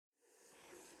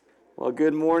Well,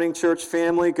 good morning, church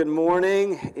family. Good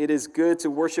morning. It is good to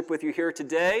worship with you here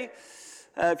today.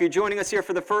 If you're joining us here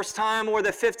for the first time or the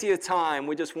 50th time,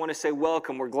 we just want to say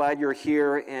welcome. We're glad you're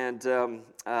here and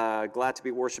glad to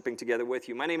be worshiping together with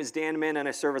you. My name is Dan Min, and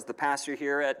I serve as the pastor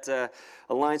here at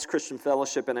Alliance Christian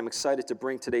Fellowship, and I'm excited to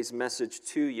bring today's message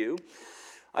to you.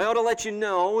 I ought to let you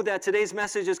know that today's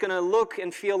message is going to look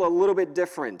and feel a little bit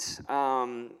different.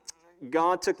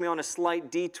 God took me on a slight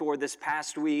detour this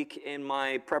past week in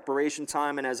my preparation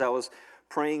time, and as I was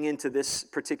praying into this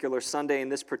particular Sunday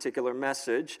and this particular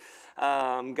message,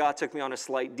 God took me on a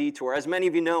slight detour. As many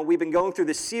of you know, we've been going through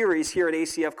this series here at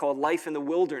ACF called Life in the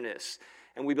Wilderness,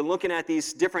 and we've been looking at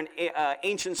these different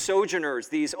ancient sojourners,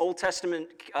 these Old Testament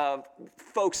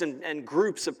folks and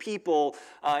groups of people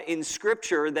in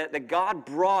Scripture that God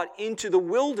brought into the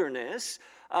wilderness,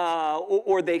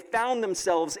 or they found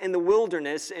themselves in the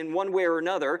wilderness in one way or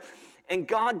another, and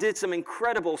God did some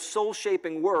incredible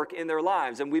soul-shaping work in their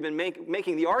lives. And we've been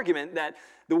making the argument that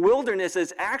the wilderness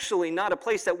is actually not a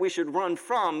place that we should run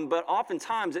from, but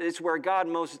oftentimes it's where God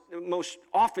most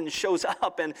often shows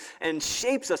up and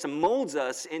shapes us and molds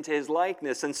us into His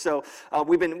likeness. And so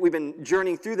we've been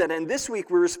journeying through that. And this week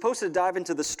we were supposed to dive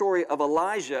into the story of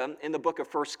Elijah in the book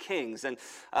of 1 Kings. And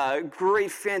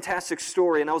great, fantastic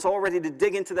story. And I was all ready to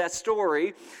dig into that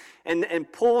story and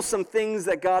pull some things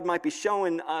that God might be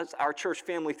showing us, our church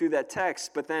family, through that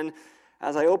text. But then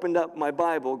as I opened up my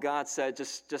Bible, God said,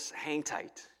 just hang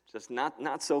tight. Just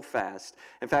not so fast.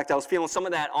 In fact, I was feeling some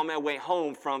of that on my way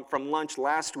home from lunch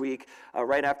last week,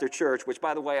 right after church, which,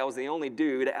 by the way, I was the only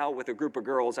dude out with a group of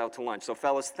girls out to lunch. So,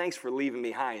 fellas, thanks for leaving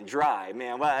me high and dry,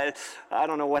 man. Well, I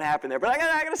don't know what happened there. But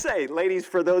I got to say, ladies,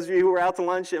 for those of you who were out to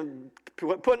lunch and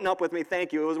putting up with me,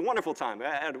 thank you. It was a wonderful time.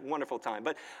 I had a wonderful time.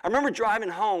 But I remember driving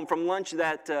home from lunch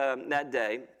that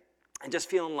day and just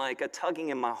feeling like a tugging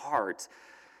in my heart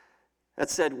that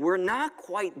said, we're not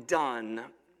quite done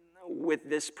with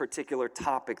this particular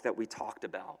topic that we talked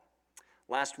about.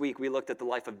 Last week, we looked at the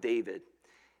life of David,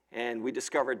 and we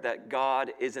discovered that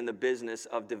God is in the business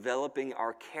of developing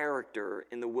our character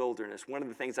in the wilderness. One of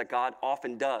the things that God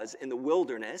often does in the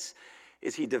wilderness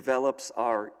is He develops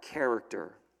our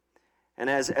character. And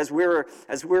as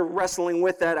we're wrestling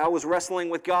with that, I was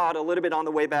wrestling with God a little bit on the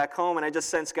way back home, and I just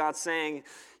sensed God saying,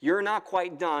 you're not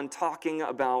quite done talking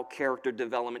about character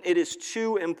development. It is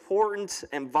too important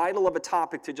and vital of a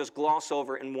topic to just gloss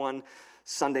over in one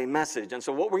Sunday message. And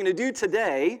so what we're going to do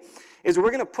today is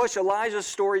we're going to push Elijah's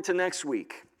story to next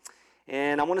week.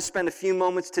 And I want to spend a few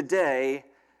moments today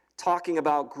talking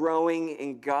about growing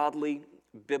in godly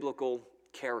biblical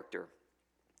character.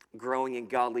 Growing in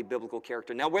godly biblical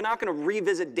character. Now, we're not going to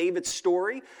revisit David's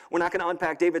story. We're not going to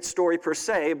unpack David's story per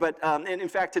se, but and in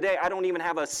fact, today I don't even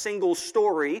have a single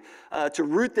story to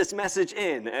root this message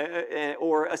in,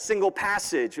 or a single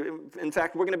passage. In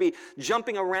fact, we're going to be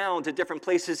jumping around to different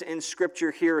places in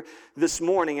Scripture here this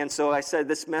morning, and so I said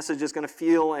this message is going to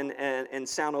feel and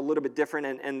sound a little bit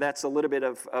different, and that's a little bit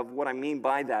of what I mean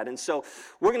by that. And so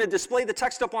we're going to display the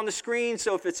text up on the screen,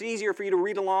 so if it's easier for you to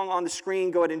read along on the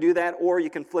screen, go ahead and do that, or you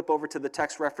can flip over to the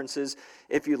text references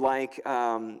if you like,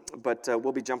 but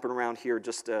we'll be jumping around here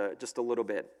just a little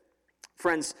bit.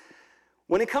 Friends,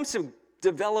 when it comes to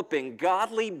developing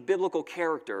godly biblical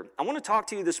character, I want to talk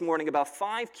to you this morning about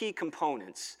 5 key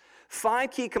components.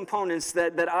 5 key components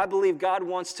that I believe God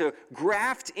wants to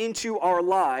graft into our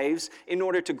lives in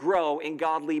order to grow in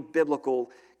godly biblical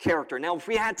character. Now, if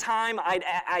we had time, I'd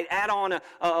add on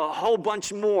a whole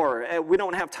bunch more. We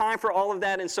don't have time for all of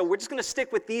that, and so we're just going to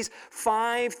stick with these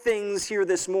 5 things here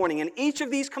this morning. And each of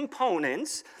these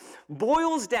components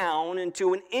boils down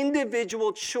into an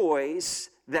individual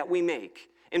choice that we make.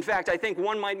 In fact, I think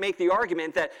one might make the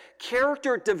argument that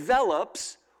character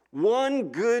develops one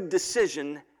good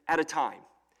decision at a time.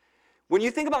 When you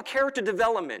think about character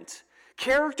development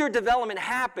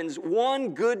happens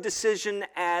one good decision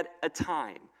at a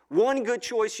time. One good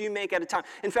choice you make at a time.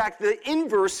 In fact, the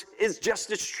inverse is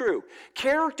just as true.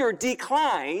 Character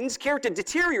deteriorates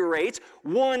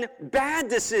one bad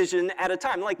decision at a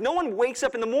time. Like no one wakes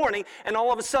up in the morning and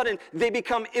all of a sudden they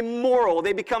become immoral.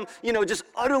 They become, just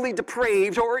utterly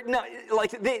depraved, or no,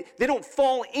 like they don't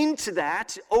fall into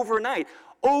that overnight.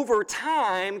 Over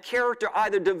time, character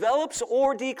either develops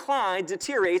or declines,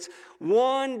 deteriorates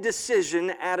one decision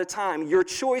at a time. Your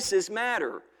choices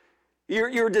matter.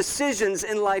 Your decisions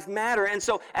in life matter. And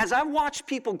so as I watch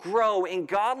people grow in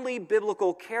godly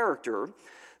biblical character,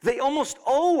 they almost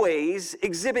always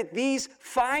exhibit these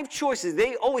 5 choices.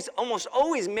 They almost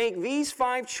always make these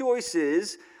 5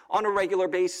 choices on a regular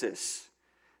basis.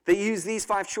 They use these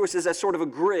 5 choices as sort of a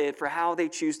grid for how they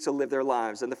choose to live their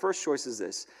lives. And the first choice is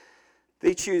this.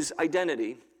 They choose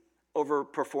identity over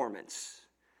performance.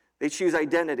 They choose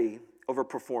identity over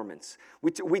performance.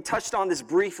 We touched on this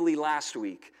briefly last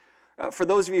week. For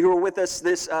those of you who were with us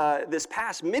this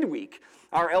past midweek,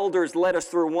 our elders led us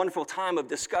through a wonderful time of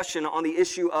discussion on the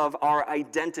issue of our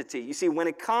identity. You see, when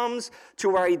it comes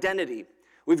to our identity,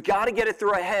 we've got to get it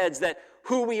through our heads that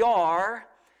who we are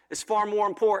is far more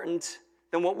important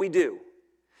than what we do.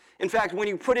 In fact, when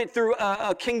you put it through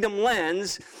a kingdom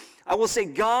lens, I will say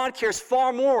God cares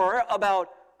far more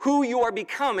about who you are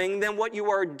becoming than what you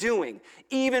are doing,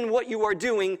 even what you are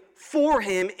doing for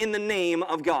Him in the name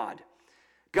of God.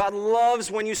 God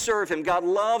loves when you serve Him. God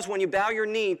loves when you bow your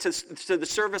knee to the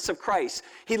service of Christ.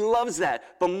 He loves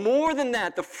that. But more than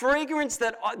that, the fragrance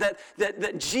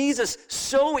that Jesus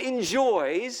so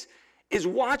enjoys is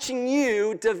watching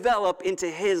you develop into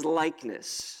His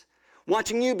likeness,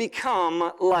 watching you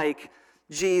become like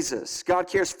Jesus. God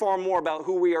cares far more about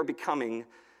who we are becoming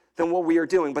than what we are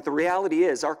doing. But the reality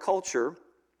is our culture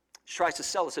tries to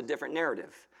sell us a different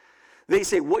narrative. They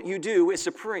say what you do is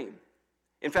supreme.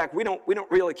 In fact, we don't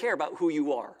really care about who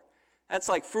you are. That's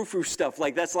like frou-frou stuff.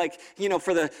 Like that's like,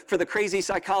 for the crazy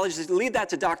psychologists, leave that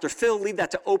to Dr. Phil, leave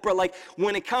that to Oprah. Like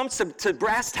when it comes to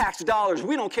brass tacks dollars,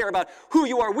 we don't care about who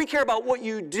you are. We care about what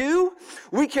you do.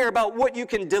 We care about what you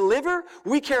can deliver.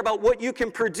 We care about what you can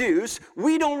produce.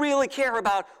 We don't really care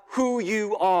about who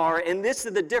you are. And this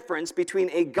is the difference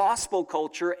between a gospel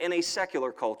culture and a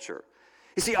secular culture.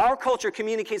 You see, our culture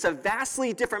communicates a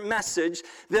vastly different message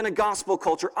than a gospel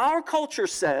culture. Our culture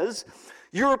says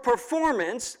your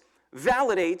performance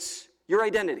validates your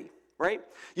identity, right?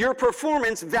 Your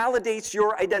performance validates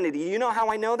your identity. You know how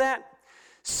I know that?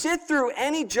 Sit through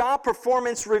any job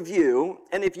performance review,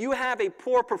 and if you have a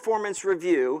poor performance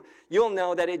review, you'll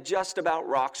know that it just about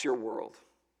rocks your world.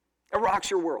 It rocks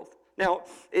your world. Now,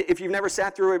 if you've never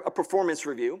sat through a performance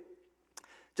review,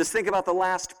 just think about the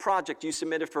last project you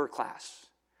submitted for a class,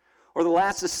 or the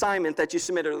last assignment that you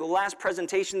submitted, or the last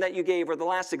presentation that you gave, or the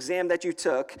last exam that you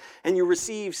took, and you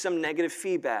received some negative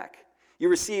feedback. You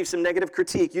received some negative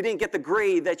critique. You didn't get the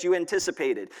grade that you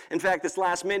anticipated. In fact, this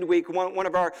last midweek, one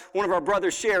of our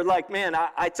brothers shared, like, man,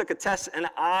 I took a test and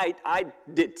I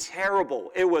did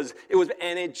terrible.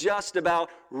 And it just about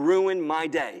ruined my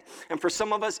day. And for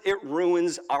some of us, it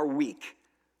ruins our week.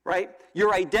 Right?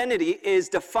 Your identity is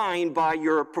defined by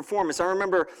your performance. I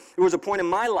remember there was a point in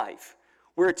my life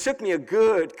where it took me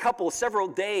several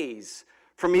days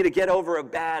for me to get over a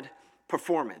bad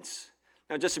performance.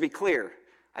 Now, just to be clear,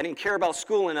 I didn't care about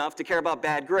school enough to care about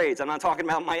bad grades. I'm not talking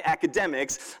about my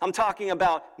academics. I'm talking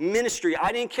about ministry.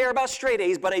 I didn't care about straight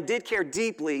A's, but I did care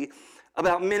deeply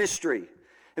about ministry.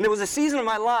 And there was a season of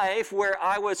my life where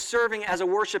I was serving as a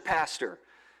worship pastor.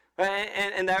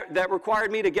 And that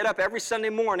required me to get up every Sunday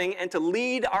morning and to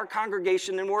lead our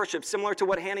congregation in worship, similar to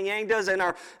what Hannah Yang does and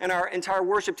our entire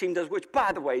worship team does, which,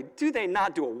 by the way, do they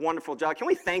not do a wonderful job? Can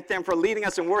we thank them for leading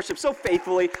us in worship so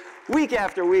faithfully, week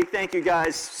after week? Thank you,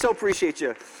 guys. So appreciate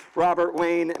you. Robert,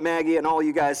 Wayne, Maggie, and all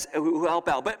you guys who help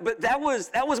out. But that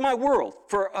was my world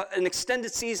for an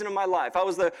extended season of my life. I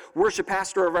was the worship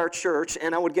pastor of our church,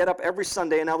 and I would get up every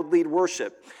Sunday and I would lead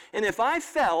worship. And if I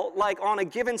felt like on a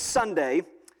given Sunday,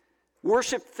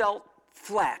 worship felt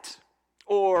flat,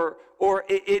 or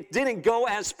it didn't go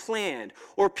as planned,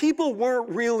 or people weren't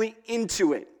really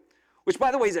into it, which,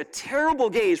 by the way, is a terrible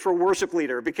gauge for a worship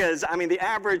leader because, the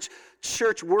average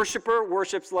church worshiper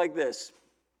worships like this.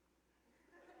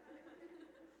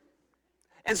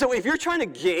 And so if you're trying to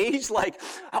gauge,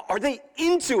 are they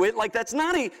into it? That's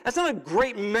not a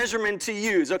great measurement to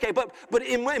use, okay? But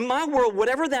in my world,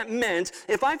 whatever that meant,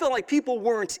 if I felt like people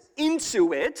weren't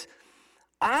into it,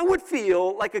 I would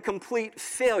feel like a complete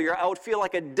failure. I would feel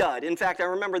like a dud. In fact, I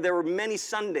remember there were many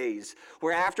Sundays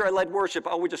where after I led worship,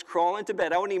 I would just crawl into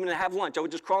bed. I wouldn't even have lunch. I would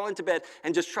just crawl into bed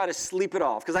and just try to sleep it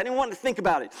off because I didn't want to think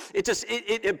about it.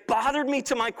 It bothered me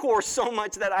to my core so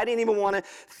much that I didn't even want to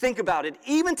think about it.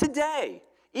 Even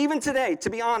today, to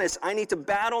be honest, I need to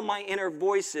battle my inner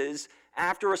voices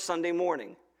after a Sunday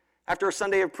morning, after a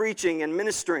Sunday of preaching and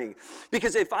ministering.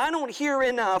 Because if I don't hear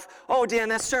enough, oh, Dan,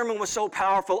 that sermon was so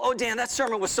powerful. Oh, Dan, that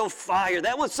sermon was so fire.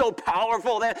 That was so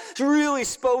powerful. That really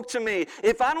spoke to me.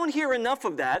 If I don't hear enough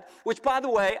of that, which, by the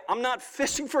way, I'm not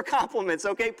fishing for compliments,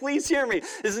 okay? Please hear me.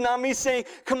 This is not me saying,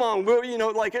 come on,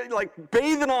 like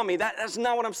bathe it on me. That's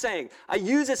not what I'm saying. I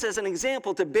use this as an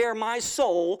example to bear my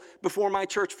soul before my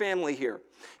church family here.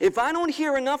 If I don't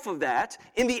hear enough of that,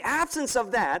 in the absence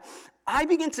of that, I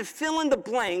begin to fill in the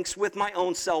blanks with my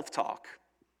own self-talk.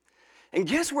 And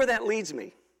guess where that leads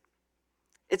me?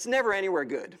 It's never anywhere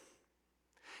good.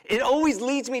 It always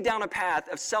leads me down a path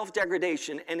of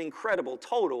self-degradation and incredible,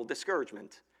 total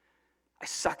discouragement. I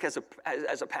suck as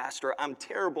a pastor. I'm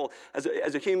terrible as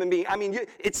a human being. I mean,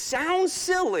 it sounds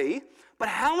silly, but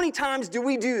how many times do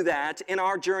we do that in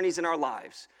our journeys in our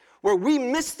lives? Where we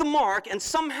miss the mark and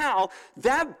somehow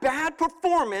that bad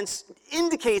performance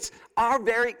indicates our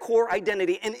very core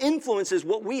identity and influences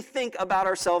what we think about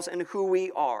ourselves and who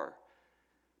we are.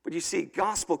 But you see,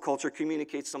 gospel culture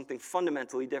communicates something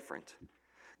fundamentally different.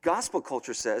 Gospel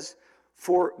culture says,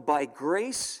 "For by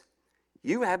grace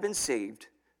you have been saved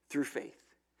through faith.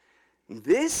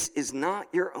 This is not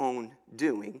your own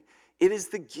doing. It is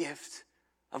the gift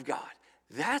of God."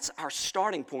 That's our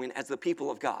starting point as the people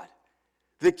of God.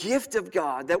 The gift of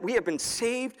God, that we have been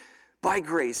saved by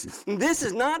grace. This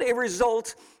is not a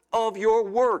result of your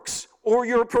works or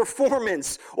your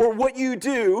performance or what you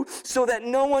do so that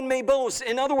no one may boast.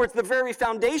 In other words, the very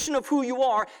foundation of who you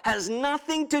are has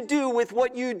nothing to do with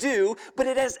what you do, but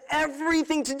it has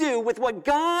everything to do with what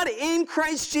God in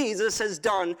Christ Jesus has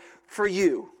done for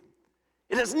you.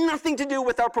 It has nothing to do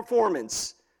with our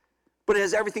performance, but it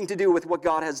has everything to do with what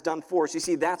God has done for us. You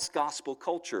see, that's gospel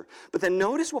culture. But then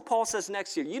notice what Paul says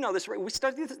next here. You know this, right? We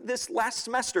studied this last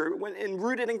semester in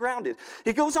Rooted and Grounded.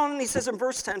 He goes on and he says in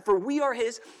verse 10, "For we are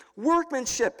his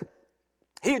workmanship."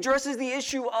 He addresses the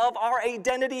issue of our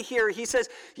identity here. He says,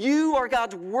 you are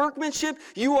God's workmanship.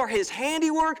 You are his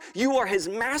handiwork. You are his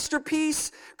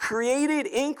masterpiece, created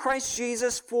in Christ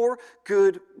Jesus for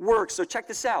good works. So check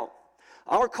this out.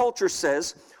 Our culture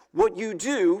says, what you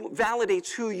do validates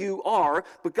who you are,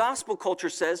 but gospel culture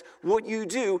says what you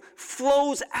do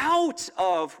flows out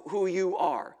of who you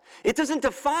are. It doesn't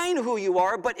define who you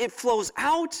are, but it flows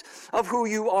out of who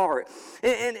you are.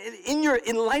 And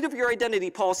in light of your identity,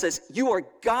 Paul says, you are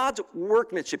God's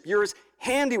workmanship. You're his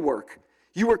handiwork.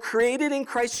 You were created in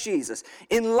Christ Jesus.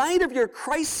 In light of your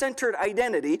Christ-centered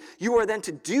identity, you are then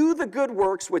to do the good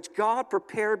works which God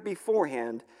prepared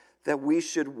beforehand that we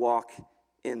should walk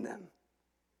in them.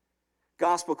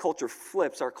 Gospel culture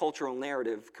flips our cultural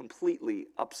narrative completely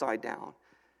upside down.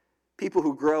 People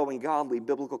who grow in godly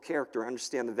biblical character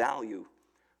understand the value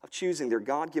of choosing their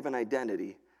God-given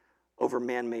identity over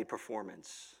man-made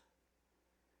performance.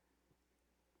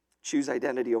 Choose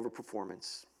identity over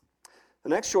performance. The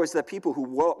next choice that people who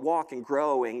walk and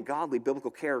grow in godly biblical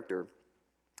character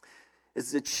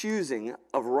is the choosing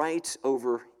of right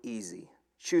over easy.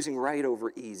 Choosing right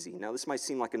over easy. Now, this might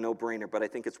seem like a no-brainer, but I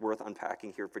think it's worth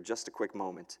unpacking here for just a quick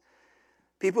moment.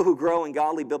 People who grow in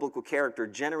godly biblical character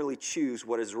generally choose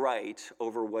what is right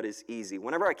over what is easy.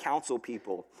 Whenever I counsel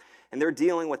people, and they're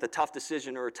dealing with a tough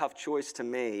decision or a tough choice to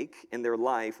make in their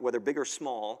life, whether big or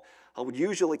small, I would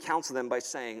usually counsel them by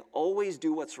saying, always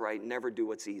do what's right, never do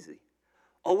what's easy.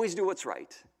 Always do what's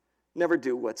right, never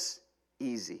do what's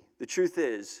easy. The truth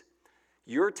is,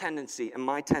 your tendency and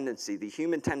my tendency, the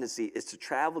human tendency, is to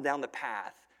travel down the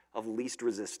path of least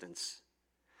resistance.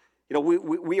 You know,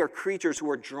 we are creatures who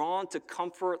are drawn to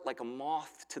comfort like a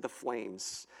moth to the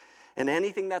flames. And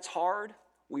anything that's hard,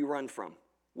 we run from.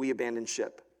 We abandon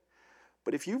ship.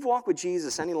 But if you've walked with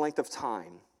Jesus any length of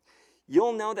time,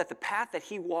 you'll know that the path that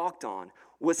he walked on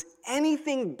was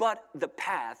anything but the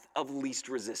path of least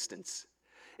resistance.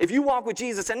 If you walk with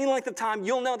Jesus any length of time,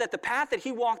 you'll know that the path that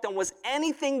he walked on was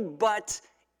anything but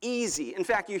easy. In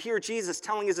fact, you hear Jesus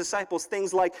telling his disciples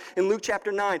things like in Luke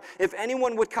chapter 9, if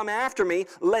anyone would come after me,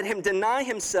 let him deny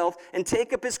himself and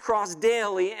take up his cross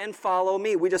daily and follow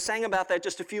me. We just sang about that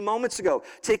just a few moments ago.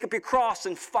 Take up your cross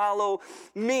and follow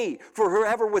me. For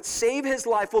whoever would save his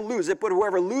life will lose it, but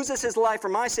whoever loses his life for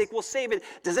my sake will save it.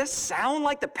 Does that sound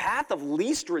like the path of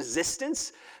least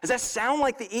resistance? Does that sound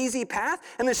like the easy path?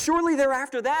 And then shortly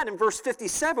thereafter that, in verse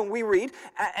 57, we read,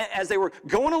 as they were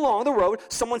going along the road,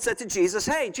 someone said to Jesus,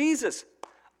 hey, Jesus,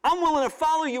 I'm willing to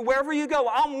follow you wherever you go.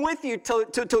 I'm with you till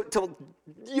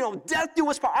death do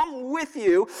us part. I'm with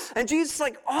you. And Jesus is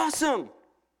like, awesome.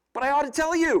 But I ought to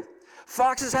tell you,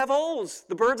 foxes have holes.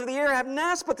 The birds of the air have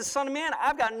nests, but the Son of Man,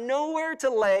 I've got nowhere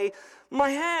to lay my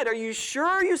head. Are you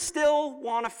sure you still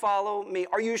want to follow me?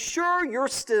 Are you sure you're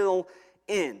still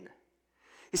in?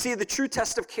 You see, the true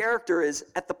test of character is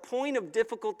at the point of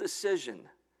difficult decision,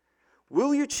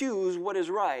 will you choose what is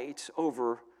right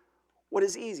over what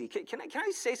is easy? Can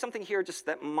I say something here just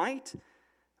that might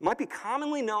be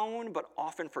commonly known but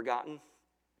often forgotten?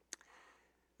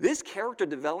 This character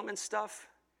development stuff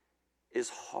is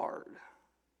hard.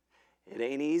 It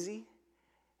ain't easy,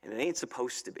 and it ain't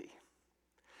supposed to be.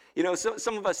 You know, so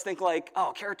some of us think like,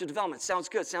 oh, character development sounds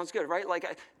good, right?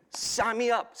 Like, sign me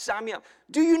up.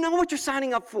 Do you know what you're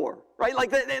signing up for,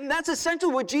 right? And that's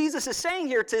essentially what Jesus is saying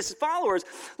here to his followers.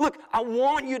 Look, I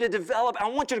want you to develop, I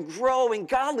want you to grow in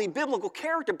godly biblical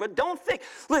character, but don't think,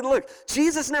 look,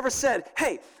 Jesus never said,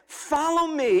 hey, follow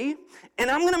me, and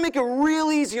I'm going to make it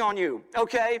real easy on you,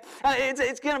 okay?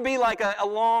 It's going to be like a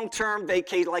long-term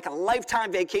vacation, like a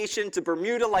lifetime vacation to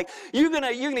Bermuda. Like, you're going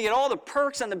to get all the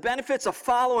perks and the benefits of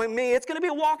following me. It's going to be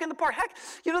a walk in the park. Heck,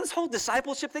 this whole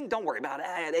discipleship thing, don't worry about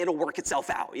it. It'll work itself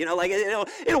out,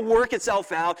 it'll work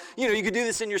itself out. You can do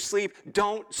this in your sleep.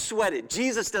 Don't sweat it.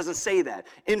 Jesus doesn't say that.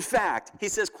 In fact, he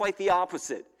says quite the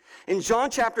opposite. In John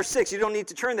chapter 6, you don't need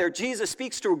to turn there, Jesus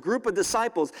speaks to a group of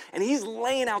disciples, and he's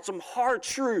laying out some hard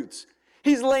truths.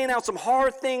 He's laying out some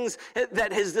hard things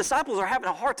that his disciples are having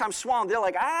a hard time swallowing. They're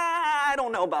like, I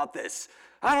don't know about this.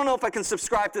 I don't know if I can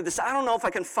subscribe to this. I don't know if I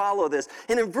can follow this.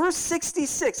 And in verse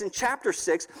 66 in chapter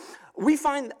 6, we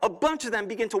find a bunch of them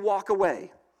begin to walk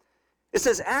away. It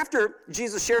says, after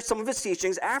Jesus shared some of his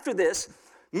teachings, after this,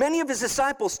 many of his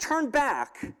disciples turned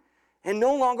back and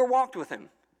no longer walked with him.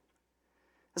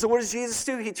 And so what does Jesus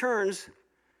do? He turns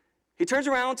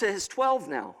around to his 12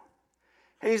 now.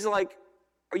 And he's like,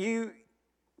 are you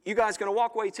guys going to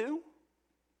walk away too?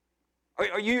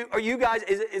 Are you guys,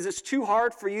 is this too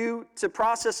hard for you to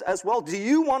process as well? Do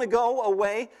you want to go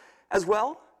away as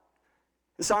well?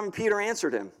 And Simon Peter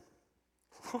answered him,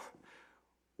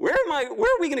 Where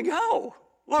are we going to go?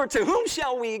 Lord, to whom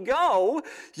shall we go?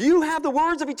 You have the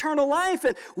words of eternal life,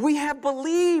 and we have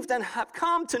believed and have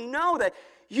come to know that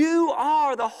you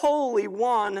are the Holy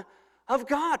One of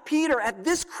God. Peter, at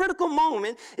this critical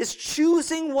moment, is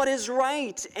choosing what is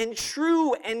right and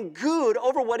true and good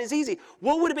over what is easy.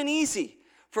 What would have been easy?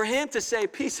 For him to say,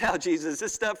 peace out, Jesus,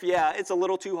 this stuff, yeah, it's a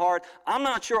little too hard. I'm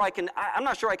not sure I can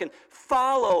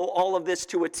follow all of this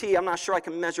to a T. I'm not sure I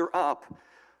can measure up.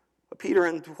 But Peter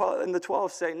and the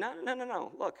 12 say,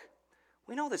 no. Look,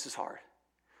 we know this is hard.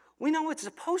 We know it's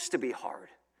supposed to be hard.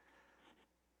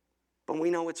 But we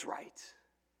know it's right.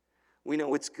 We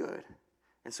know it's good.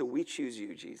 And so we choose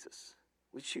you, Jesus.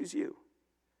 We choose you.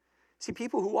 See,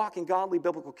 people who walk in godly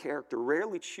biblical character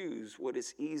rarely choose what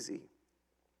is easy,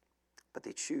 but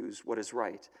they choose what is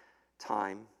right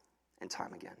time and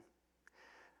time again.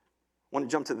 I want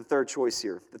to jump to the third choice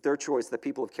here. The third choice that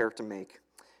people of character make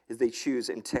is they choose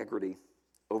integrity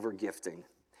over gifting.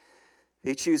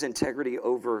 They choose integrity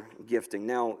over gifting.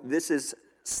 Now, this is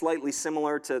slightly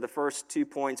similar to the first 2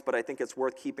 points, but I think it's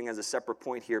worth keeping as a separate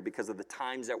point here because of the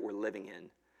times that we're living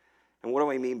in. And what do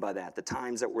I mean by that? The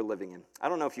times that we're living in. I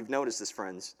don't know if you've noticed this,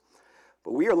 friends,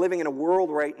 but we are living in a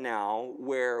world right now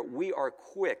where we are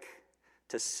quick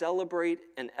to celebrate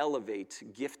and elevate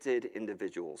gifted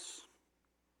individuals.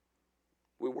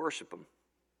 We worship them.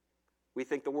 We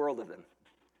think the world of them.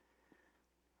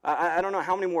 I don't know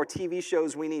how many more TV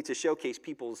shows we need to showcase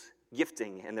people's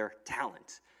gifting and their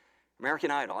talent.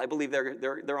 American Idol, I believe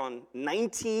they're on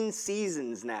 19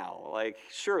 seasons now. Like,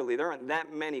 surely there aren't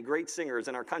that many great singers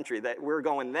in our country that we're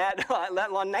going that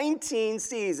long. 19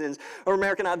 seasons of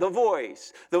American Idol.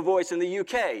 The Voice in the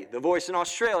UK, The Voice in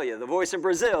Australia, The Voice in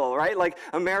Brazil, right? Like,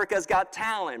 America's got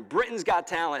talent, Britain's got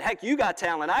talent, heck, you got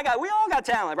talent, we all got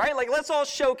talent, right? Like, let's all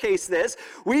showcase this.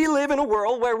 We live in a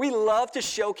world where we love to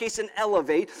showcase and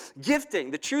elevate gifting.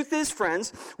 The truth is,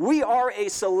 friends, we are a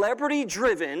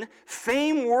celebrity-driven,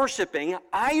 fame-worshiping,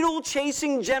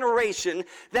 idol-chasing generation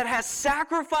that has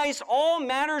sacrificed all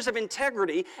matters of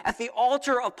integrity at the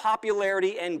altar of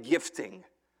popularity and gifting.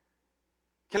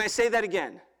 Can I say that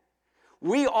again?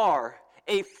 We are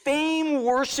a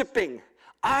fame-worshiping,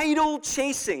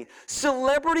 idol-chasing,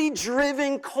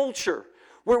 celebrity-driven culture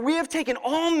where we have taken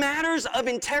all matters of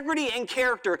integrity and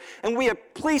character and we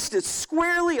have placed it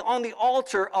squarely on the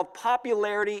altar of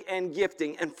popularity and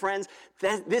gifting. And friends,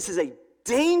 this is a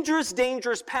dangerous,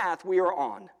 dangerous path we are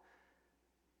on.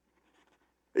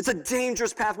 It's a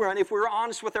dangerous path we're on. If we're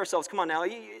honest with ourselves, come on now,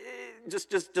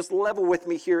 just level with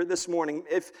me here this morning.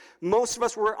 If most of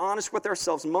us were honest with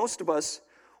ourselves, most of us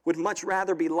would much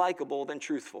rather be likable than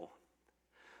truthful.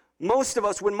 Most of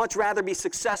us would much rather be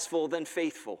successful than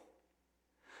faithful.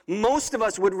 Most of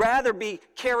us would rather be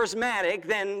charismatic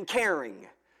than caring.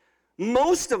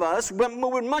 Most of us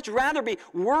would much rather be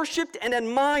worshiped and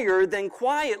admired than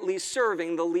quietly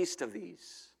serving the least of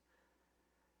these.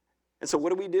 And so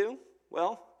what do?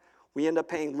 Well, we end up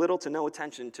paying little to no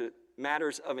attention to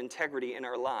matters of integrity in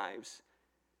our lives,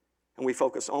 and we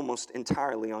focus almost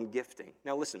entirely on gifting.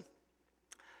 Now listen,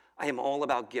 I am all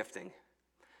about gifting.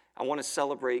 I want to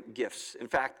celebrate gifts. In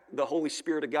fact, the Holy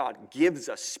Spirit of God gives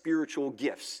us spiritual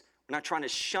gifts. We're not trying to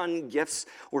shun gifts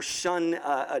or shun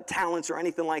talents or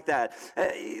anything like that.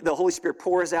 The Holy Spirit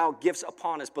pours out gifts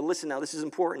upon us. But listen now, this is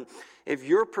important. If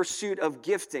your pursuit of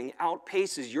gifting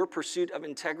outpaces your pursuit of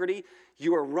integrity,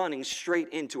 you are running straight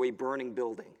into a burning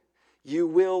building. You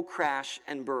will crash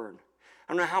and burn.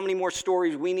 I don't know how many more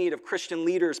stories we need of Christian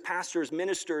leaders, pastors,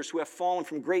 ministers who have fallen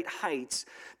from great heights,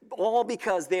 all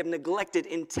because they have neglected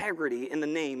integrity in the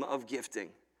name of gifting.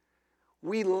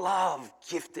 We love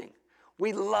gifting.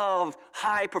 We love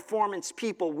high-performance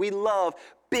people. We love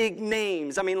big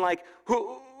names. I mean, like,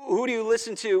 who do you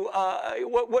listen to?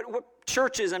 What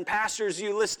churches and pastors do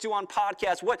you listen to on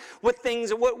podcasts? What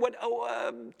things, what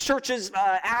churches,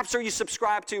 apps are you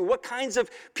subscribed to? What kinds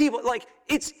of people? Like,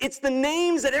 it's the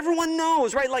names that everyone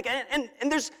knows, right? Like, and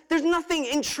there's nothing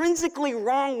intrinsically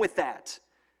wrong with that.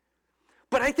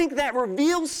 But I think that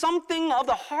reveals something of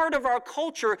the heart of our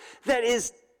culture that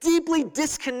is deeply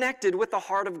disconnected with the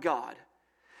heart of God.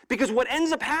 Because what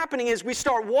ends up happening is we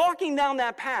start walking down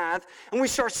that path and we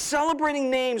start celebrating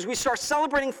names, we start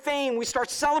celebrating fame, we start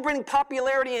celebrating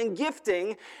popularity and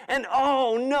gifting, and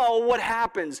oh no, what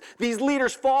happens? These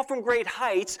leaders fall from great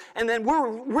heights, and then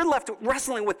we're left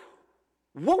wrestling with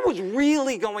what was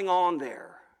really going on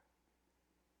there?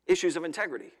 Issues of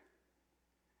integrity.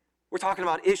 We're talking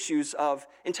about issues of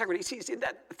integrity. See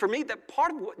that for me, that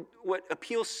part of what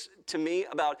appeals to me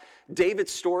about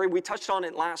David's story, we touched on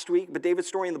it last week, but David's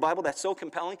story in the Bible that's so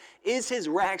compelling is his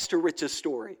rags to riches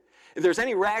story. If there's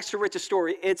any rags to riches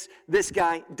story, it's this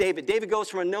guy, David. David goes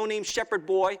from a no-name shepherd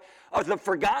boy, the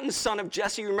forgotten son of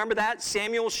Jesse. You remember that?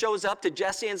 Samuel shows up to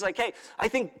Jesse and is like, hey, I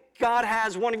think God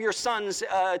has one of your sons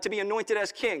to be anointed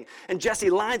as king. And Jesse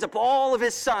lines up all of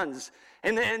his sons.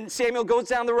 And then Samuel goes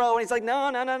down the row and he's like,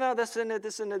 no, this isn't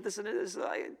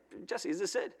it. Jesse, is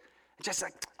this it? And Jesse's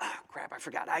like, oh, crap, I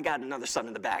forgot. I got another son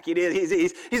in the back.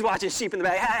 He's watching sheep in the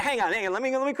back. Hang on. Let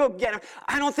me go get him.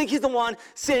 I don't think he's the one.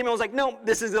 Samuel's like, no,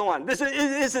 this is the one. This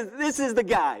is the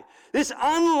guy. This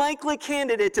unlikely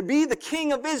candidate to be the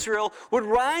king of Israel would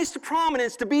rise to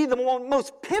prominence to be the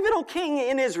most pivotal king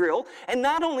in Israel. And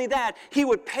not only that, he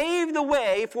would pave the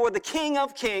way for the King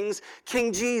of Kings,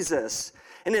 King Jesus.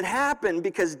 And it happened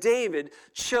because David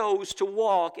chose to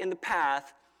walk in the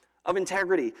path of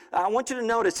integrity. I want you to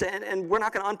notice, and we're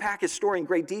not going to unpack his story in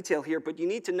great detail here, but you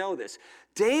need to know this.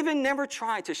 David never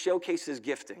tried to showcase his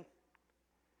gifting.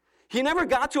 He never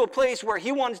got to a place where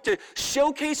he wanted to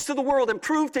showcase to the world and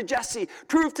prove to Jesse,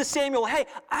 prove to Samuel, hey,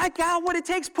 I got what it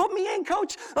takes. Put me in,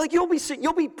 coach. Like, you'll be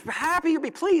happy, you'll be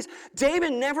pleased.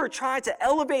 David never tried to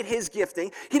elevate his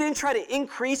gifting. He didn't try to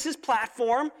increase his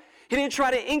platform. He didn't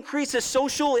try to increase his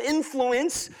social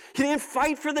influence. He didn't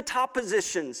fight for the top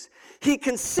positions. He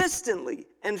consistently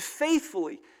and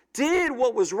faithfully did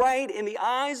what was right in the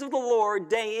eyes of the Lord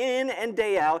day in and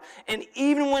day out, and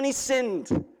even when he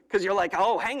sinned. Because you're like,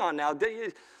 oh, hang on now.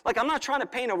 Like, I'm not trying to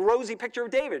paint a rosy picture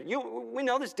of David. We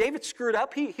know this. David screwed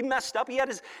up. He messed up. He had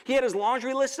his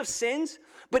laundry list of sins.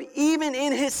 But even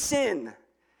in his sin,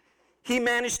 he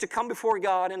managed to come before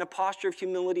God in a posture of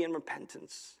humility and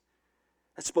repentance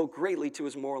that spoke greatly to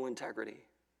his moral integrity.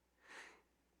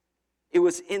 It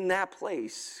was in that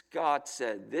place God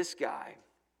said, this guy,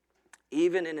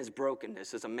 even in his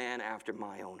brokenness, is a man after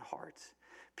my own heart.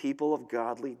 People of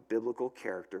godly biblical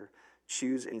character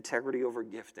choose integrity over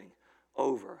gifting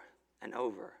over and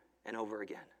over and over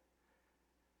again.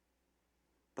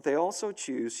 But they also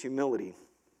choose humility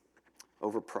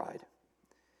over pride.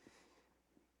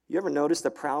 You ever notice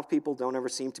that proud people don't ever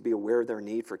seem to be aware of their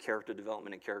need for character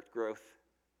development and character growth?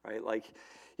 Right? Like,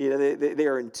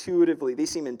 they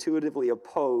seem intuitively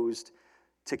opposed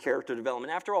to character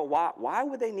development. After all, why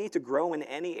would they need to grow in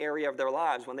any area of their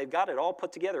lives when they've got it all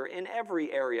put together in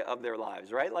every area of their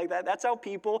lives, right? Like that's how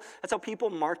people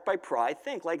marked by pride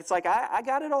think. Like, it's like, I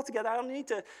got it all together. I need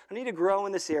to grow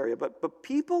in this area. But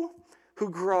people who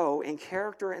grow in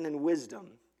character and in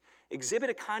wisdom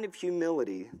exhibit a kind of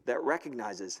humility that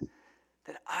recognizes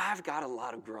that I've got a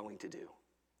lot of growing to do.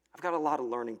 I've got a lot of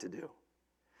learning to do.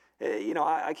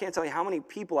 I can't tell you how many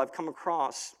people I've come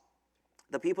across.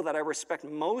 The people that I respect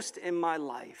most in my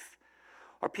life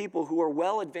are people who are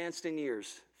well advanced in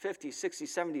years, 50s, 60s,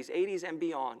 70s, 80s, and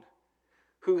beyond,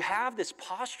 who have this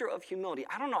posture of humility.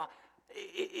 I don't know.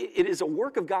 It is a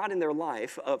work of God in their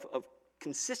life of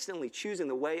consistently choosing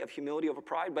the way of humility over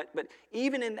pride. But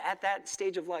even at that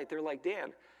stage of life, they're like,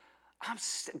 Dan,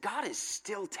 God is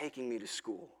still taking me to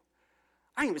school.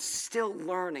 I am still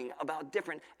learning about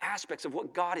different aspects of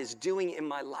what God is doing in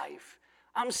my life.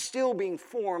 I'm still being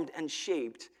formed and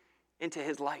shaped into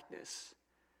his likeness.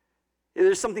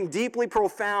 There's something deeply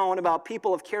profound about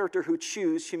people of character who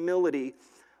choose humility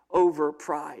over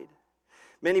pride.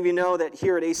 Many of you know that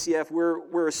here at ACF,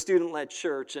 we're a student-led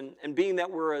church, and being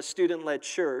that we're a student-led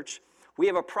church, we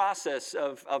have a process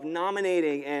of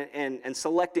nominating and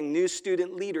selecting new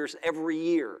student leaders every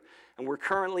year, and we're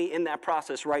currently in that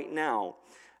process right now.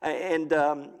 And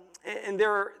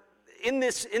there, in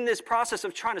this process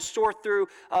of trying to sort through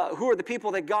who are the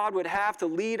people that God would have to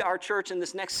lead our church in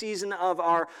this next season of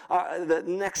the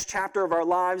next chapter of our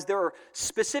lives, there are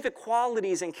specific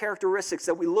qualities and characteristics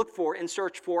that we look for and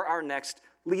search for our next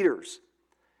leaders.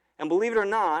 And believe it or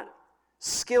not,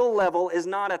 skill level is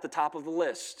not at the top of the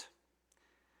list.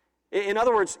 In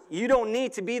other words, you don't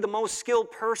need to be the most skilled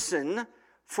person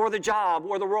for the job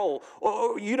or the role.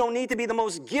 Or you don't need to be the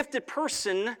most gifted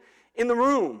person in the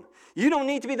room. You don't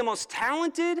need to be the most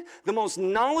talented, the most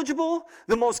knowledgeable,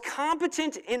 the most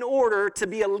competent in order to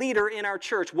be a leader in our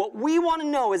church. What we want to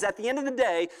know is, at the end of the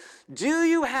day, do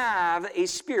you have a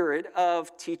spirit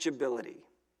of teachability?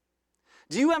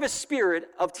 Do you have a spirit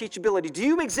of teachability? Do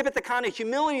you exhibit the kind of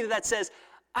humility that says,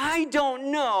 I don't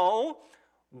know,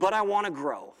 but I want to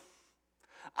grow?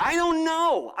 I don't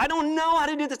know how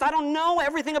to do this. I don't know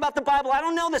everything about the Bible. I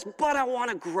don't know this, but I want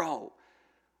to grow.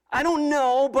 I don't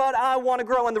know, but I want to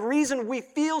grow. And the reason we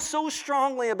feel so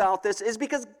strongly about this is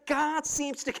because God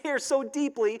seems to care so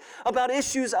deeply about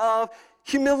issues of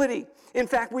humility. In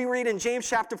fact, we read in James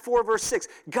chapter 4, verse 6,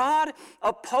 God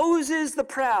opposes the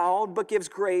proud, but gives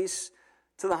grace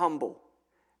to the humble.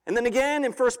 And then again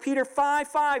in 1 Peter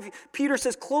 5:5, Peter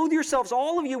says, clothe yourselves,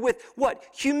 all of you, with what?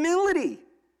 Humility.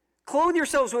 Clothe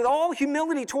yourselves with all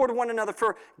humility toward one another.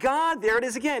 For God, there it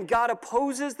is again, God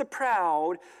opposes the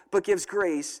proud, but gives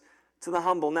grace to the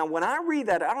humble. Now, when I read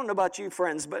that, I don't know about you,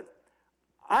 friends, but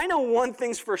I know one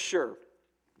thing's for sure.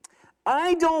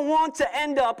 I don't want to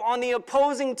end up on the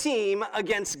opposing team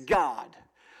against God.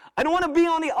 I don't want to be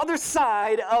on the other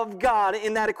side of God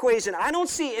in that equation. I don't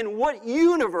see in what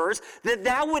universe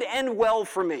that would end well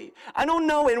for me. I don't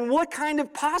know in what kind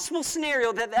of possible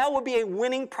scenario that would be a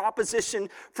winning proposition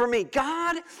for me.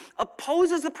 God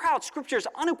opposes the proud. Scripture is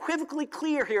unequivocally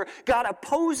clear here. God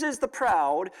opposes the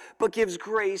proud, but gives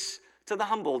grace to the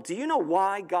humble. Do you know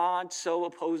why God so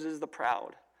opposes the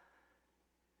proud?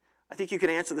 I think you can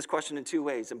answer this question in two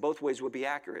ways, and both ways would be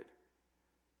accurate.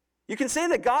 You can say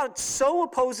that God so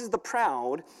opposes the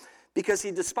proud because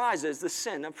he despises the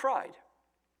sin of pride.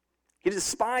 He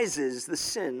despises the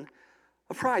sin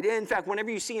of pride. In fact, whenever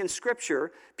you see in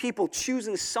Scripture people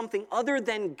choosing something other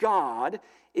than God,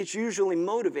 it's usually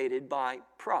motivated by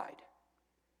pride.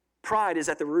 Pride is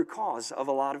at the root cause of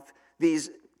a lot of these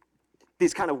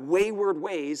kind of wayward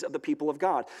ways of the people of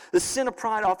God. The sin of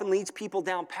pride often leads people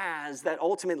down paths that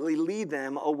ultimately lead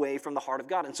them away from the heart of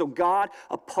God. And so God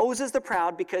opposes the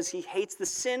proud because he hates the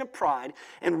sin of pride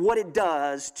and what it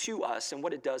does to us and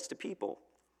what it does to people.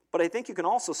 But I think you can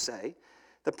also say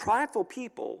the prideful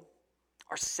people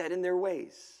are set in their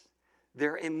ways.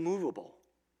 They're immovable.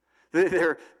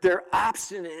 They're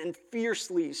obstinate and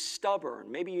fiercely stubborn.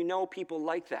 Maybe you know people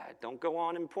like that. Don't go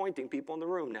on and pointing people in the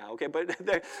room now, okay?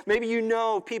 But maybe you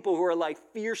know people who are like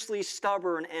fiercely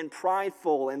stubborn and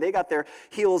prideful, and they got their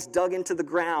heels dug into the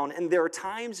ground. And there are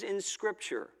times in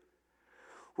Scripture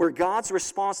where God's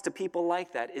response to people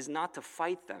like that is not to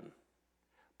fight them,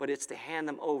 but it's to hand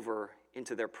them over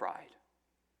into their pride.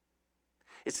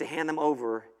 It's to hand them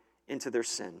over into their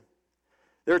sin.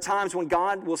 There are times when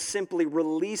God will simply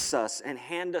release us and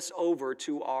hand us over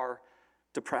to our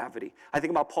depravity. I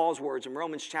think about Paul's words in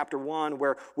Romans chapter 1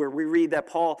 where we read that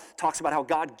Paul talks about how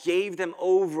God gave them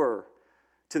over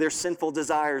to their sinful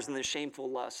desires and their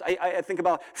shameful lusts. I think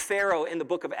about Pharaoh in the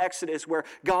book of Exodus where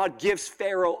God gives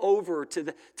Pharaoh over to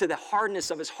the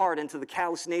hardness of his heart and to the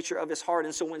callous nature of his heart.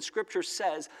 And so when Scripture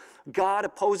says God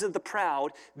opposes the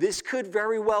proud, this could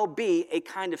very well be a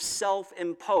kind of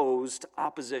self-imposed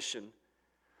opposition,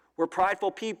 where prideful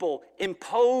people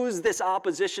impose this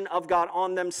opposition of God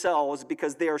on themselves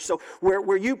because they are so,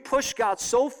 where you push God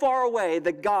so far away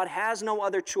that God has no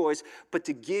other choice but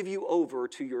to give you over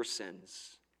to your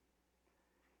sins.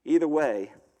 Either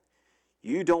way,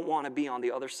 you don't want to be on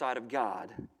the other side of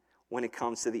God when it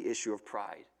comes to the issue of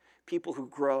pride. People who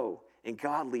grow in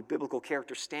godly biblical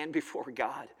character stand before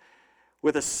God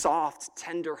with a soft,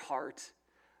 tender heart,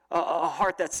 a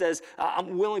heart that says,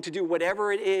 I'm willing to do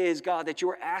whatever it is, God, that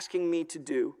you're asking me to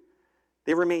do.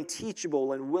 They remain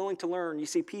teachable and willing to learn. You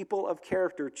see, people of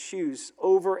character choose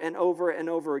over and over and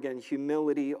over again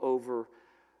humility over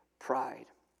pride.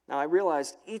 Now, I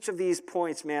realized each of these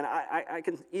points, man, I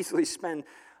can easily spend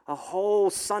a whole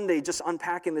Sunday just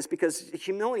unpacking this because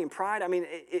humility and pride, I mean,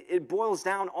 it boils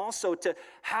down also to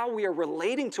how we are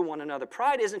relating to one another.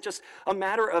 Pride isn't just a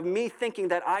matter of me thinking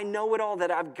that I know it all,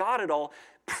 that I've got it all.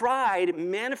 Pride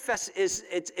manifests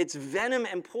its venom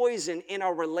and poison in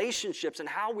our relationships and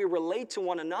how we relate to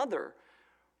one another.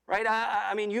 Right?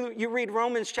 I mean, you read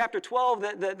Romans chapter 12,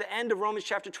 the end of Romans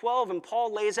chapter 12, and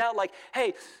Paul lays out like,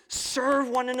 hey, serve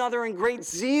one another in great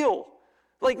zeal.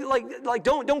 Like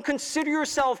don't consider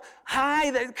yourself high,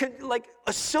 like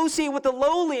associate with the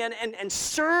lowly and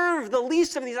serve the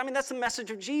least of these. I mean, that's the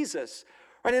message of Jesus.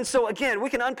 Right? And so again, we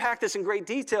can unpack this in great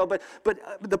detail, but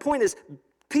the point is,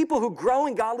 people who grow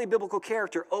in godly biblical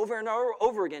character over and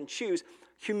over again choose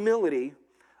humility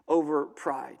over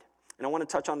pride. And I want to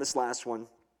touch on this last one,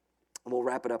 and we'll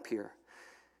wrap it up here.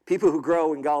 People who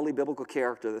grow in godly biblical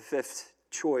character, the fifth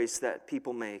choice that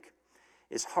people make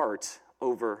is heart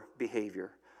over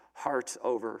behavior. Heart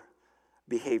over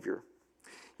behavior.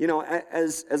 You know,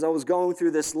 as I was going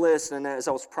through this list and as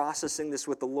I was processing this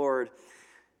with the Lord,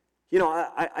 you know,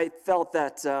 I felt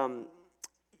that,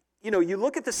 you know, you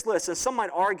look at this list and some might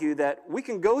argue that we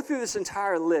can go through this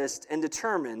entire list and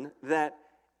determine that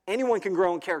anyone can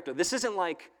grow in character. This isn't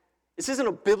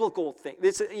a biblical thing.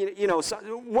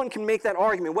 One can make that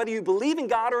argument. Whether you believe in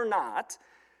God or not,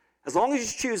 as long as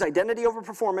you choose identity over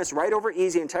performance, right over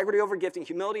easy, integrity over gifting,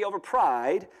 humility over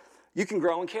pride, you can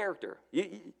grow in character.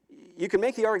 You can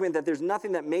make the argument that there's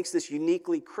nothing that makes this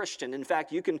uniquely Christian. In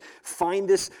fact, you can find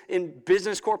this in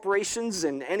business corporations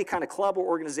and any kind of club or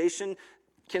organization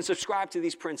can subscribe to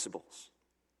these principles.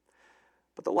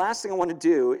 But the last thing I want to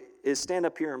do is stand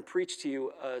up here and preach to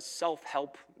you a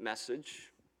self-help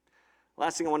message.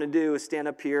 Last thing I want to do is stand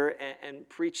up here and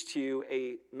preach to you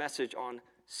a message on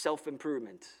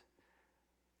self-improvement.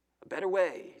 A better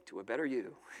way to a better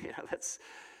you.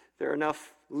 There are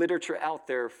enough literature out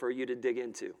there for you to dig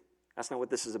into. That's not what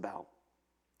this is about.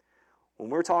 When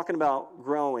we're talking about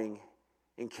growing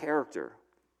in character,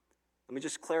 let me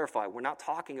just clarify, we're not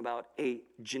talking about a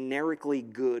generically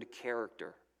good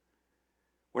character.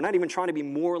 We're not even trying to be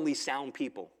morally sound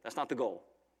people. That's not the goal.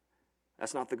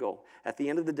 That's not the goal. At the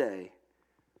end of the day,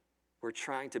 we're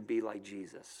trying to be like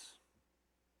Jesus.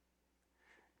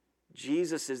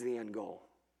 Jesus is the end goal.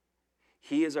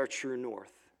 He is our true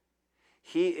north.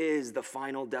 He is the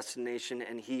final destination,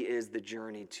 and He is the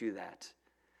journey to that.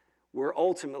 We're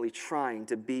ultimately trying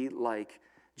to be like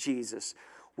Jesus.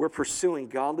 We're pursuing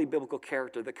godly biblical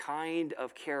character, the kind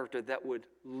of character that would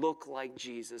look like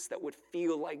Jesus, that would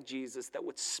feel like Jesus, that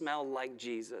would smell like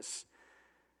Jesus.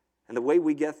 And the way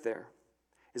we get there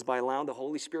is by allowing the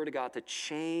Holy Spirit of God to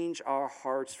change our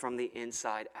hearts from the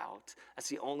inside out. That's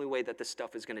the only way that this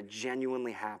stuff is going to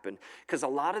genuinely happen. Because a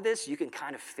lot of this you can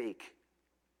kind of fake.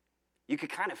 You can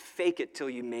kind of fake it till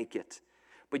you make it.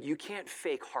 But you can't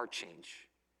fake heart change.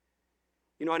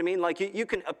 You know what I mean? Like you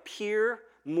can appear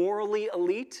morally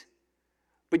elite,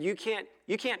 but you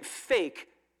can't fake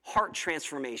heart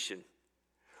transformation.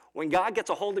 When God gets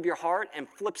a hold of your heart and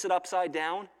flips it upside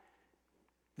down,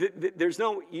 there's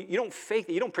no, you don't fake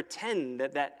it. You don't pretend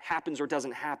that happens or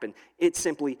doesn't happen. It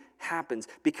simply happens.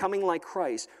 Becoming like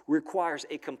Christ requires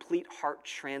a complete heart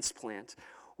transplant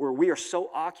where we are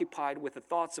so occupied with the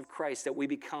thoughts of Christ that we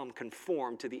become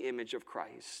conformed to the image of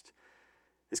Christ.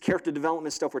 This character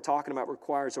development stuff we're talking about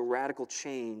requires a radical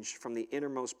change from the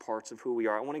innermost parts of who we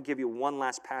are. I want to give you one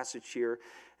last passage here,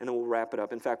 and then we'll wrap it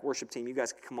up. In fact, worship team, you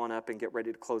guys can come on up and get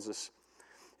ready to close this.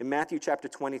 In Matthew chapter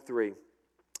 23,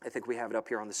 I think we have it up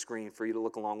here on the screen for you to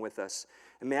look along with us.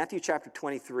 In Matthew chapter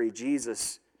 23,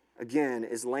 Jesus, again,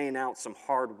 is laying out some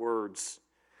hard words,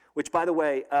 which, by the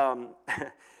way,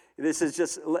 this is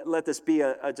just, let this be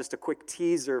just a quick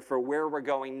teaser for where we're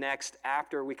going next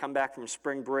after we come back from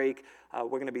spring break. We're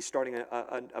going to be starting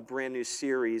a brand new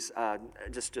series,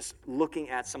 just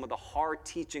looking at some of the hard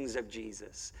teachings of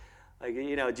Jesus. Like,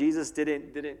 you know, Jesus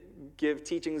didn't give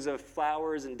teachings of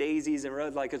flowers and daisies and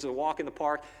roses like it's a walk in the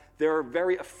park. There are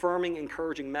very affirming,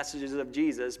 encouraging messages of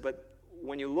Jesus, but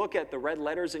when you look at the red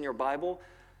letters in your Bible,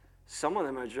 some of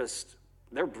them are just,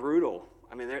 they're brutal.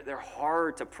 I mean, they're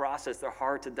hard to process, they're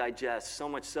hard to digest, so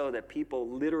much so that people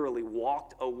literally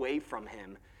walked away from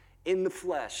him in the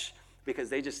flesh because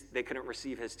they couldn't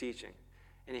receive his teaching.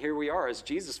 And here we are as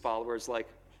Jesus followers, like,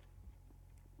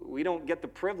 we don't get the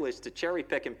privilege to cherry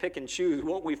pick and choose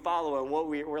what we follow and what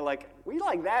we're like, we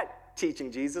like that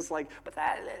teaching, Jesus, like, but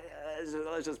that,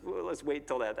 let's wait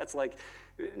till that. That's like,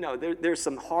 no, there's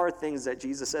some hard things that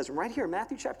Jesus says. And right here in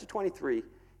Matthew chapter 23,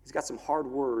 he's got some hard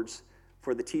words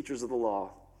for the teachers of the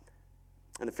law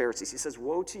and the Pharisees. He says,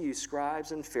 "Woe to you,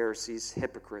 scribes and Pharisees,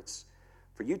 hypocrites,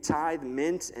 for you tithe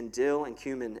mint and dill and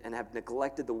cumin and have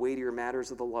neglected the weightier matters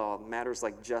of the law, matters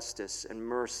like justice and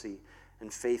mercy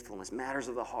and faithfulness, matters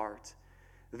of the heart.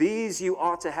 These you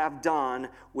ought to have done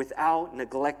without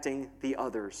neglecting the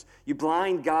others. You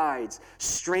blind guides,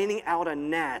 straining out a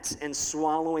gnat and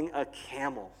swallowing a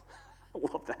camel. I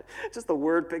love that. Just the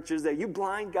word pictures there. You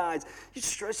blind guides,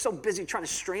 you're so busy trying to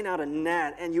strain out a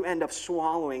gnat and you end up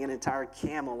swallowing an entire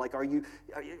camel. Like, are you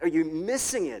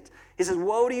missing it? He says,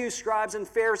 woe to you, scribes and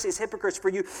Pharisees, hypocrites, for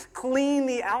you clean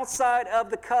the outside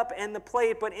of the cup and the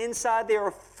plate, but inside they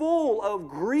are full of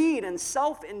greed and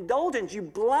self-indulgence. You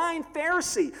blind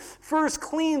Pharisee, first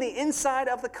clean the inside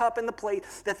of the cup and the plate,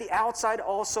 that the outside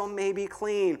also may be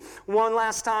clean. One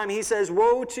last time, he says,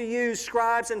 woe to you,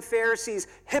 scribes and Pharisees,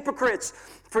 hypocrites,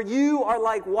 for you are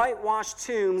like whitewashed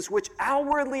tombs, which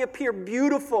outwardly appear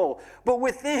beautiful, but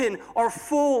within are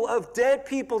full of dead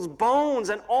people's bones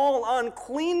and all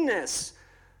uncleanness.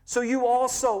 So you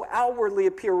also outwardly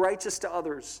appear righteous to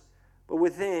others, but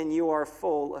within you are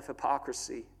full of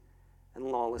hypocrisy and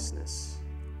lawlessness.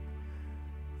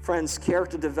 Friends,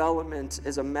 character development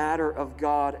is a matter of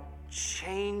God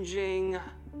changing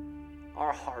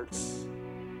our hearts.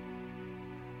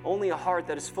 Only a heart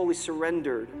that is fully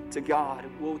surrendered to God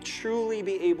will truly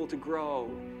be able to grow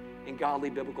in godly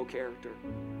biblical character.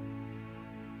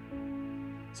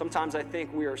 Sometimes I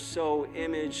think we are so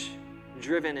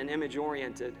image-driven and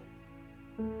image-oriented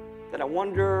that I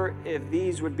wonder if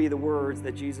these would be the words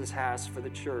that Jesus has for the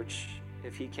church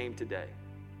if he came today.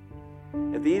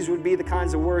 If these would be the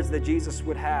kinds of words that Jesus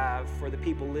would have for the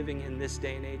people living in this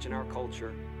day and age in our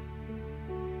culture.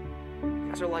 You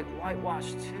guys are like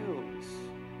whitewashed tombs.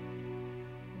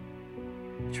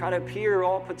 Try to appear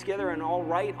all put together and all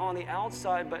right on the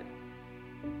outside, but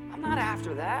I'm not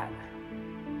after that.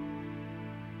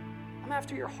 I'm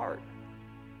after your heart.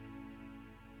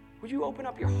 Would you open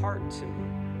up your heart to me?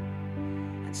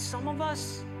 And some of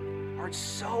us are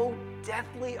so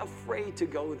deathly afraid to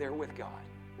go there with God.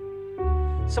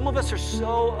 Some of us are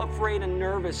so afraid and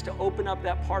nervous to open up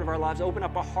that part of our lives, open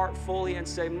up our heart fully and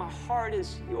say, my heart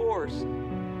is yours,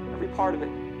 every part of it.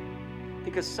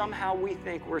 Because somehow we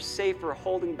think we're safer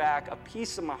holding back a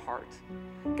piece of my heart.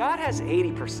 God has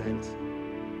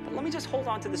 80%, but let me just hold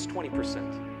on to this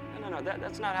 20%. No,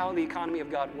 that's not how the economy of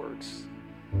God works.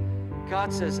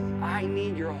 God says, I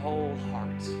need your whole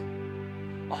heart.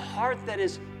 A heart that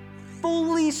is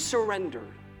fully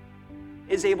surrendered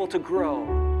is able to grow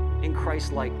in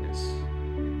Christ's likeness.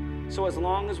 So as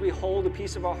long as we hold a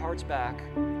piece of our hearts back,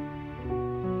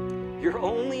 you're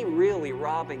only really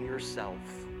robbing yourself.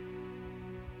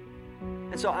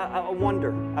 And so I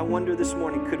wonder this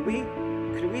morning, could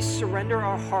we surrender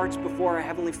our hearts before our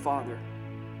Heavenly Father?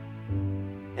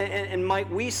 And might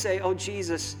we say, oh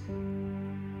Jesus,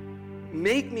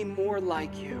 make me more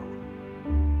like you.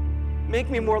 Make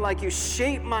me more like you.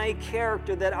 Shape my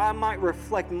character that I might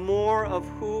reflect more of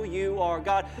who you are.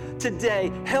 God,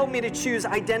 today, help me to choose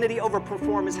identity over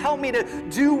performance. Help me to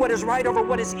do what is right over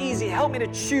what is easy. Help me to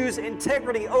choose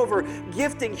integrity over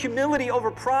gifting, humility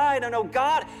over pride. And oh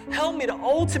God, help me to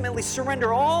ultimately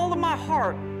surrender all of my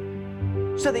heart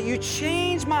so that you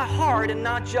change my heart and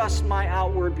not just my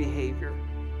outward behavior.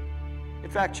 In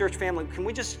fact, church family, can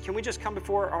we just come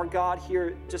before our God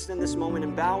here just in this moment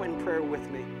and bow in prayer with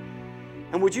me?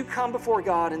 And would you come before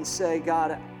God and say,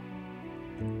 God,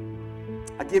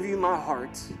 I give you my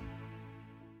heart.